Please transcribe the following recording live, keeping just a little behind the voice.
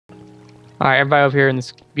Alright, everybody over here in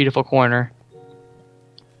this beautiful corner.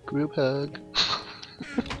 Group hug.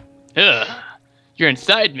 Ugh, you're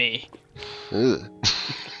inside me. Ugh.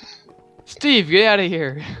 Steve, get out of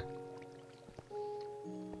here.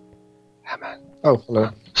 Oh, hello.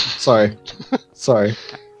 Sorry. Sorry.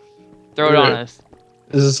 Throw it on us.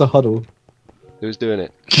 Is this a huddle? Who's doing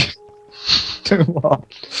it?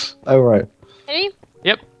 What? Oh, right. Ready?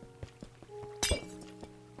 Yep.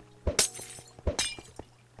 Is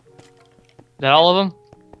that all of them?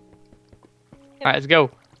 Alright, let's go.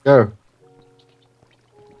 Go.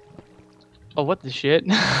 Oh, what the shit?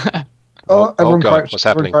 Oh, everyone God, crouch. what's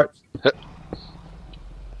Everyone happening? crouch.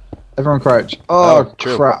 Everyone crouch. Oh,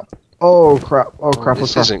 true. crap. Oh, crap. Oh, crap.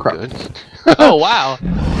 This Oh, isn't crap. good. Oh, wow.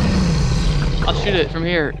 I'll shoot it from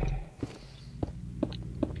here.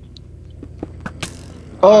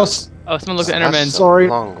 Oh, Oh, someone look at That's Enderman. a sorry.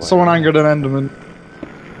 long way. Someone angered an Enderman.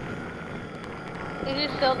 They're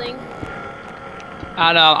just building.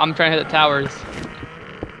 I know, I'm trying to hit the towers.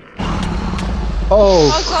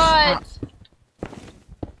 Oh, Oh god!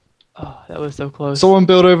 Oh, that was so close. someone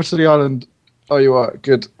build over to the island. Oh, you are.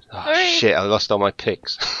 Good. Oh, Hurry. shit, I lost all my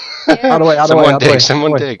picks. Out of the way, out of the Someone way, out of the dig, way.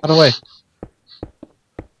 someone out of the way, dig. Out of the way.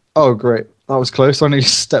 Oh, great. That was close. I only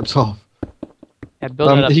stepped off. Yeah,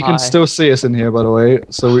 build it up He high. can still see us in here, by the way,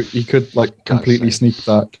 so he could, like, completely sake. sneak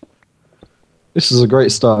back. This is a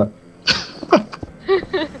great start.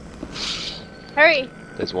 Hurry!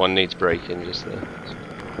 There's one needs breaking just there.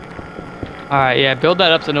 Alright, yeah, build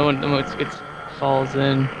that up so no one gets falls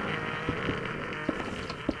in.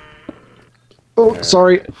 Oh,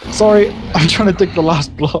 sorry. Sorry. I'm trying to dig the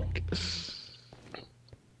last block.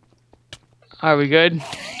 Are we good?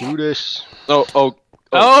 Do this. Oh!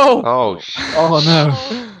 Oh, Oh,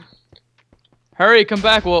 no. Hurry, come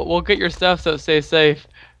back. We'll get your stuff so it stays safe.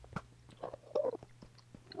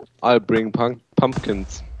 I'll bring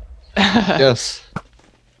pumpkins. Yes.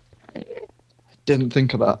 I didn't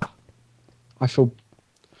think of that. I feel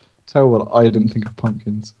terrible that I didn't think of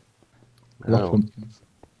pumpkins. I love No. pumpkins.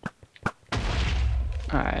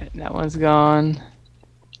 Alright, that one's gone.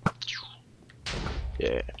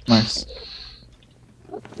 yeah. Nice.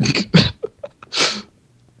 It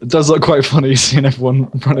does look quite funny seeing everyone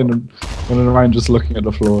running around just looking at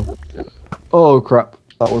the floor. Oh crap,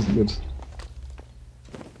 that wasn't good.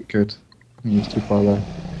 Good. I think it was too far there.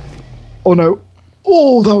 Oh no!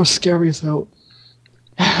 Oh, that was scary as hell.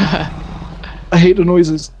 I hate the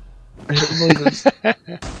noises. I hate the noises.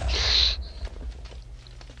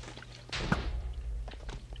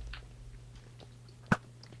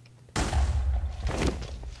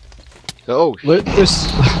 Oh, This,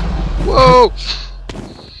 whoa!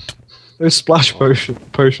 those splash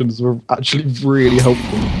potions were actually really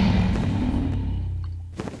helpful.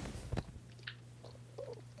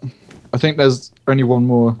 I think there's only one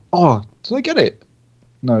more. Oh, did I get it?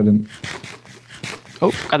 No, I didn't.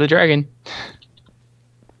 Oh, got the dragon.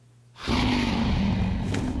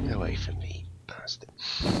 Get away from me, bastard.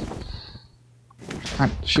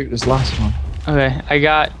 Can't shoot this last one. Okay, I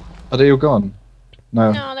got. Are they all gone?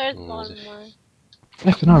 No. No, there's Oh, one there's a- more.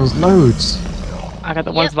 Flipping hell, there's loads. I got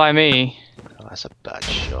the ones by me. Oh, that's a bad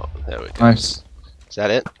shot. There we go. Nice. Is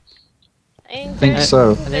that it? I think, Think there's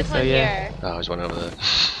so. think this so, one yeah. here. Oh, there's one over there.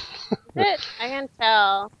 I can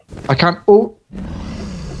tell. I can't. Oh.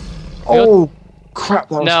 Oh, crap!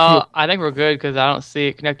 That was No, I think we're good because I don't see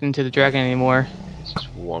it connecting to the dragon anymore. There's just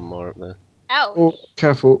one more up there. Ouch. Oh,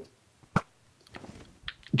 careful.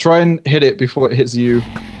 Try and hit it before it hits you,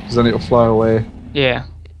 because then it'll fly away. Yeah.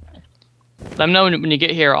 Let me know when you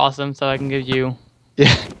get here, awesome, so I can give you.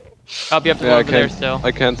 Yeah. I'll be up to Yeah, one over there still.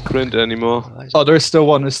 I can't sprint anymore. Oh, there's Oh, there's still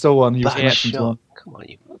one. There's still one. He a was bad connecting to shot. one. Come on,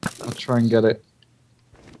 you. I'll try and get it.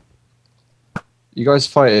 You guys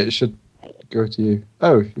fight it. It should go to you.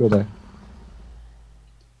 Oh, you're there.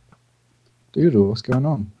 Doodle, what's going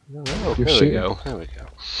on? Oh, You're there we shooting. go. There we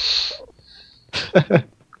go.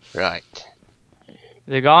 Right. Is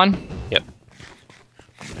it gone? Yep.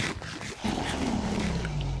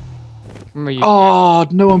 Remember you. Oh,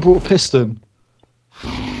 no one brought a piston.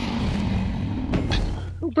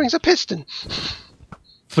 Who brings a piston?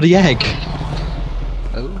 For the egg.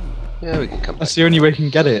 Oh, yeah, we can come back. That's the only way you can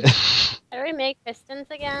get it. How do we make pistons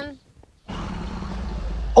again?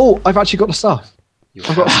 Oh, I've actually got the stuff. You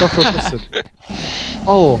I've got stuff for a piston.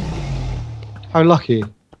 Oh, how lucky.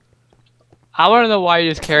 I want to know why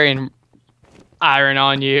you're just carrying iron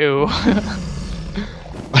on you.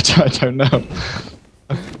 I don't know.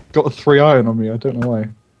 I've got 3 iron on me. I don't know why.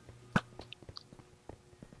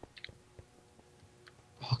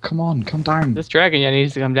 Oh, come on. Come down. This dragon yeah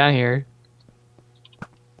needs to come down here.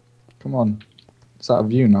 Come on. It's out of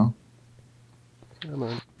view now. Come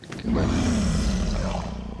on. Come on.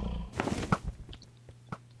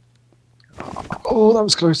 Oh, that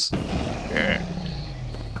was close. There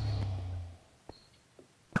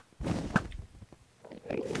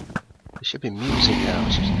should be music now.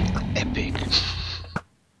 It should be epic.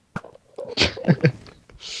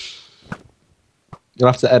 You'll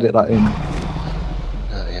have to edit that in.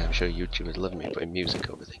 Yeah, I'm sure YouTube would love me putting music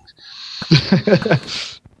over things.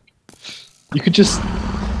 You could just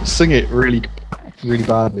sing it really, really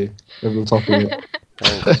badly over the top of it.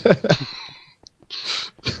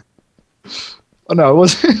 Oh no,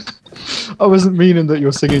 I wasn't meaning that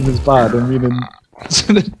your singing is bad. I'm meaning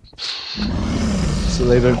so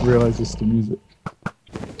they don't realise it's the music.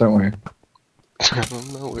 Don't worry.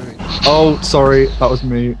 I'm not worried. Oh, sorry, that was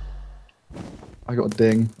me. I got a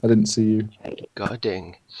ding. I didn't see you. Got a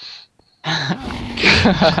ding.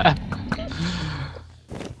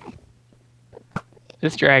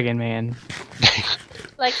 This dragon, man.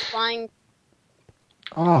 Like flying.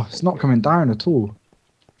 Oh, it's not coming down at all.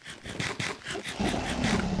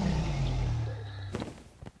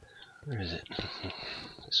 Where is it?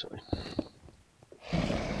 This way.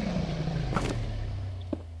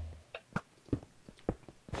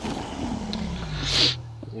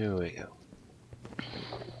 Here we go.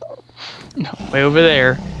 Way over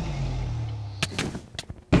there.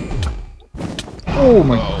 Oh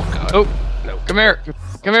my Oh god. Oh, No. come here.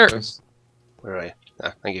 Come here. god. Where are you?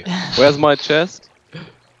 Ah, thank you. Where's my chest?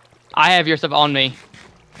 I have your stuff on me.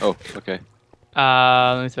 Oh, okay.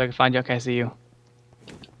 Let me see if I can find you. Okay, I see you.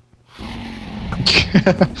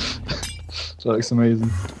 That looks amazing.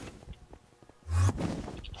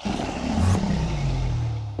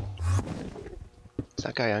 Is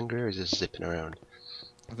that guy angry or is he just zipping around?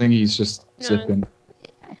 I think he's just No. zipping.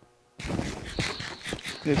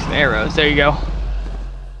 There's some arrows. There you go.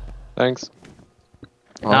 Thanks.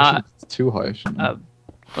 Oh, Nah. it's too high, shouldn't it?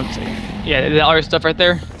 Let's see. Yeah, is that all your stuff right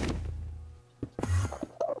there?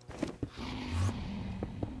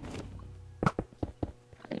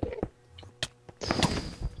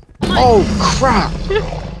 Oh crap!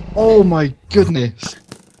 Oh my goodness!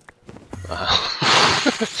 Wow.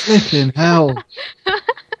 Flipping hell!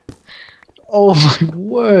 Oh my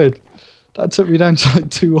word! That took me down to like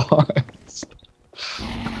 2 hearts.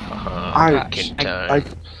 Ouch! Fucking I time.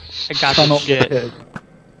 I got Cannot this shit. hit.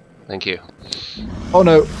 Thank you. Oh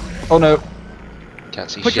no! Oh no! Can't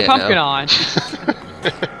see Put shit your pumpkin now. on.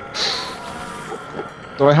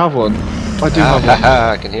 Do I have one? I do have one.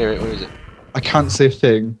 I can hear it. Where is it? I can't see a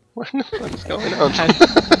thing. What the fuck's going on?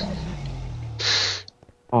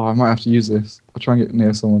 Oh, I might have to use this. I'll try and get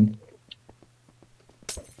near someone.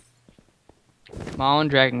 Come on,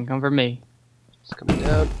 dragon, come for me. It's coming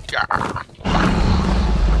down.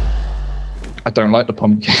 I don't like the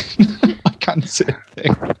pumpkin. I can't see a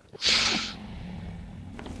thing.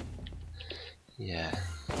 Yeah.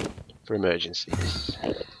 For emergencies.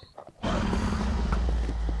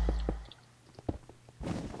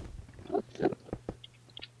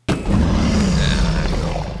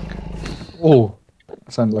 Oh,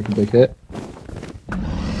 that sounded like a big hit.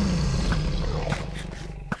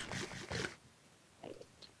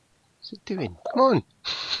 What's it doing? Come on.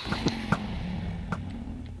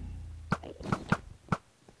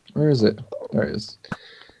 Where is it? There it is.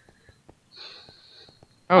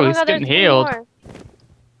 Oh, my he's God, getting there's healed. one more.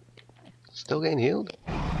 Still getting healed?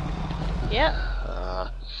 Yep.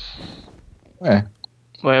 Where?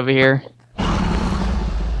 Way over here.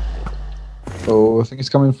 Oh, I think he's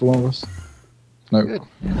coming for one of us. No. Good.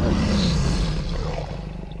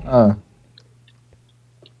 Ah.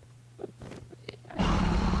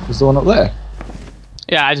 There's the one up there.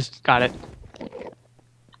 Yeah, I just got it.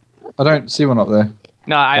 I don't see one up there.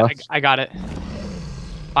 No, I What? I got it.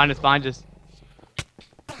 Behind us, behind us.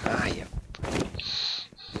 Ah, yeah.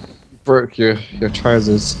 Broke your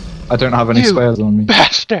trousers. I don't have any You spares on me.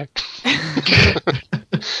 Bastard!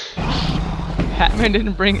 Hatman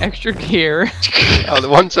didn't bring extra gear. Oh, the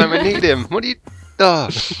one time I need him. What are you... Oh.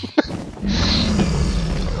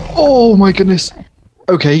 Oh my goodness.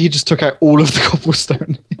 Okay, he just took out all of the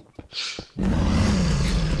cobblestone.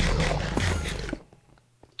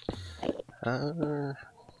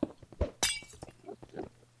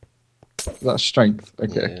 That's strength.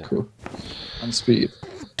 Okay, Yeah. cool. And speed.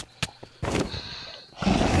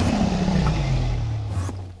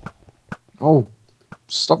 Oh,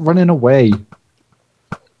 stop running away.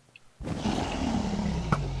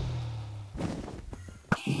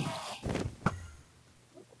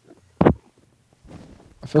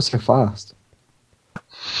 I feel so fast.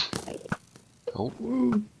 Oh.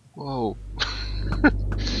 Whoa.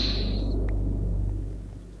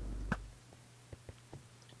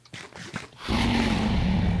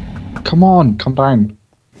 Come on, come down.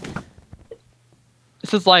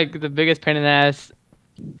 This is like the biggest pain in the ass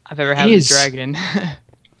I've ever had It with a is. dragon.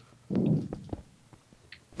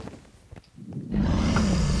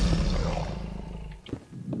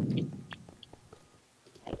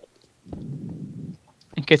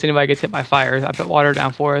 In case anybody gets hit by fire, I put water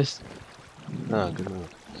down for us. Oh, good move.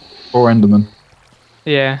 Or Enderman.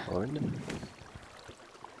 Yeah. Or in it.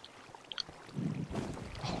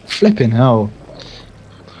 Flipping hell.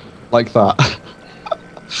 Like that.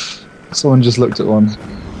 Someone just looked at one.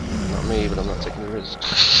 Not me, but I'm not taking the risk.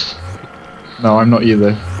 No, I'm not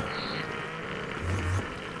either.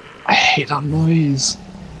 I hate that noise.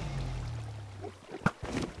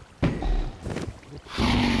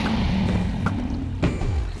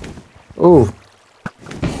 Oh,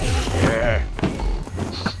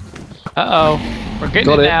 Uh-oh. We're getting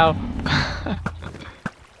Got it it. now.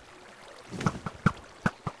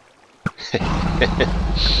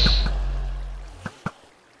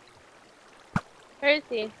 Where is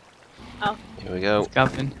he? Oh, Here we go. It's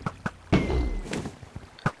coming.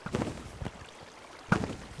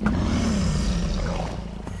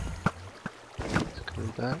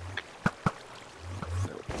 Coming back.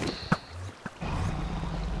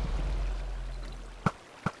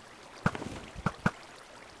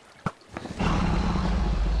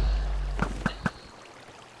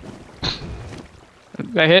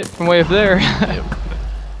 Got hit from way up there. Yep.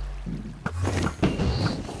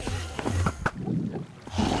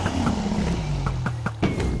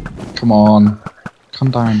 come on.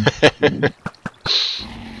 Come down.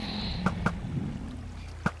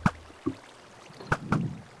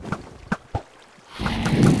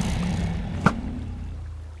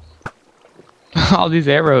 All these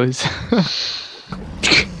arrows.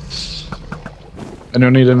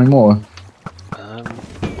 Anyone need any more?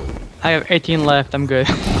 I have 18 left. I'm good.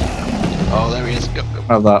 Oh, there he is. Go, go.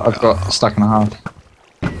 I have that. I've got a stack and a half.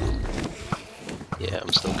 Yeah, I'm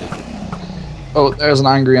still good. Oh, there's an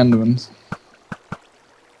angry Enderman.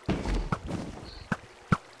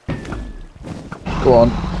 Go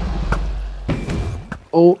on.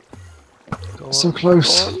 Oh, Go so on,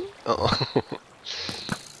 close. go on. Oh.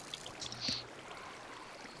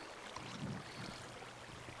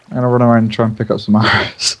 I'm gonna run around and try and pick up some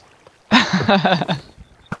arrows.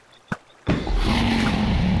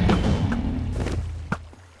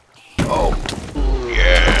 Oh.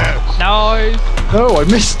 Yeah. Nice. No, I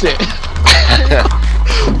missed it.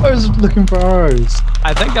 I was looking for arrows.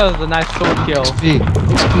 I think that was a nice cool kill. XP.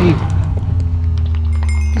 XP.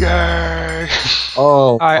 Yay.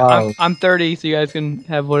 Oh, Alright, wow. I'm 30, so you guys can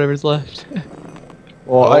have whatever's left.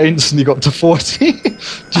 Well, I instantly got to 40.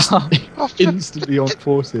 Just Oh. instantly on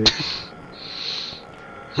 40.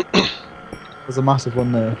 There's a massive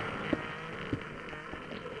one there.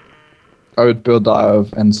 I would build that out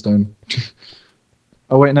of endstone.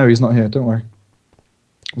 Oh wait, no, he's not here. Don't worry.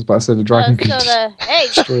 I was about to say the dragon could so the egg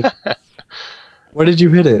destroy it. Where did you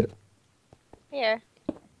hit it? here.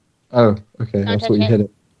 Oh, okay. I Don't thought touch you it. hit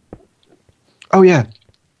it. Oh yeah.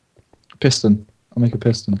 Piston. I'll make a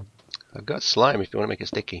piston. I've got slime if you want to make it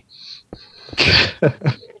sticky.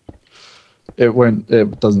 It won't.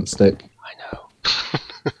 It doesn't stick. I know.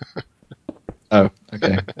 Oh,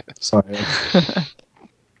 okay. Sorry.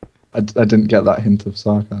 I didn't get that hint of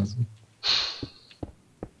sarcasm.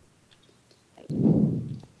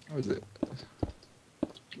 How is it?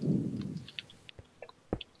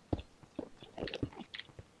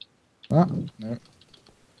 That? No.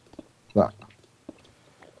 That.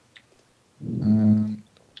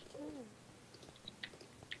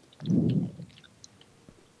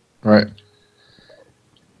 Right.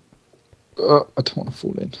 I don't want to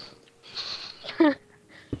fall in.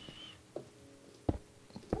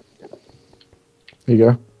 Here you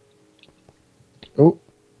go. Oh.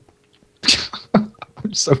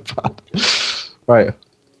 I'm so bad. Right.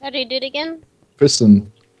 How do you do it again?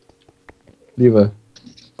 Piston. Lever.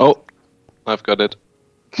 Oh, I've got it.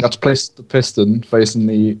 You have to place the piston facing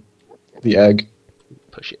the egg.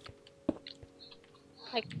 Push it.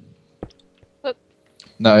 Like, whoop.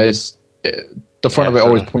 No, the front of Yeah, it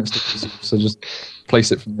always front. points to you, so just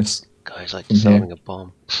place it from this. Guys like From here. solving a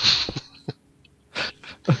bomb.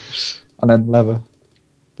 And then lever.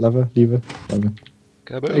 Lever, lever, lever.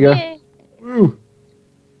 Kaboom. There you go. Yay. Woo!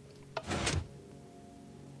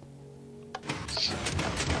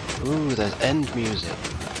 Ooh, there's end music.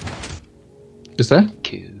 Is there?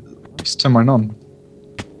 Cool. Just turn mine on.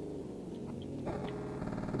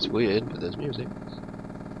 It's weird, but there's music.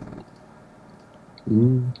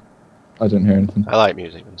 Ooh. I didn't hear anything. I like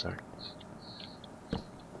music, I'm sorry.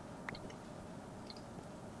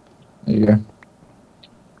 There you go.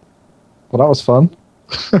 Well, that was fun.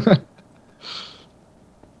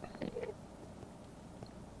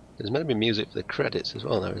 There's meant to be music for the credits as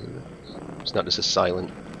well, though, isn't there? It's not just a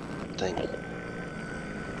silent thing.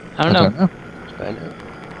 I don't know. I know.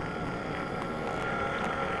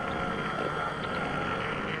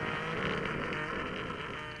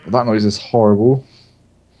 That noise is horrible.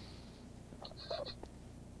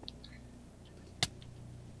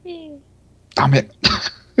 Damn it!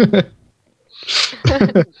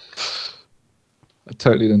 I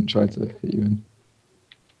totally didn't try to hit you in.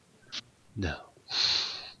 No.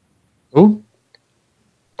 Oh,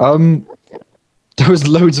 there was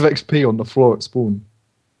loads of XP on the floor at spawn.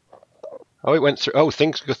 Oh, it went through. Oh,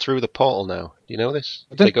 things go through the portal now. Do you know this?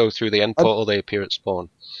 I If they didn't- go through the end portal, they appear at spawn.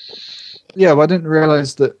 Yeah, but I didn't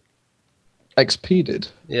realise that XP did.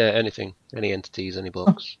 Yeah, anything. Any entities, any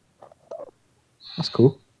blocks. That's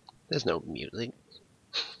cool. There's no music.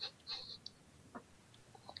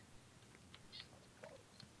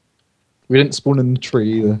 We didn't spawn in the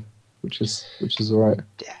tree either, which is alright.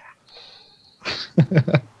 Yeah.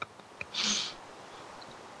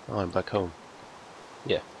 Oh, I'm back home.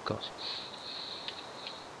 Yeah, of course.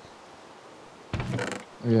 Oh,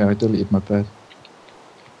 yeah, I deleted my bed.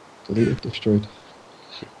 Deleted, destroyed.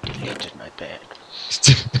 Deleted my bed.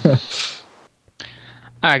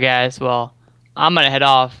 Alright, guys. Well, I'm gonna head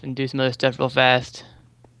off and do some other stuff real fast.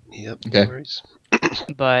 Yep, Okay. no worries.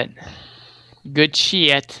 But good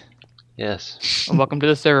shit. Yes. And welcome to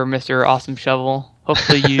the server, Mr. Awesome Shovel.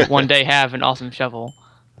 Hopefully, you one day have an awesome shovel.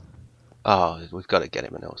 Oh, we've got to get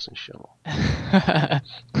him an awesome shovel.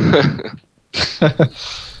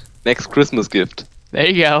 Next Christmas gift. There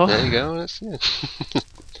you go. There you go, that's it.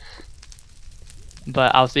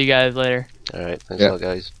 But I'll see you guys later. Alright, thanks Yeah. a lot,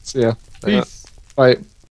 guys. So yeah, Yeah. Peace. bye.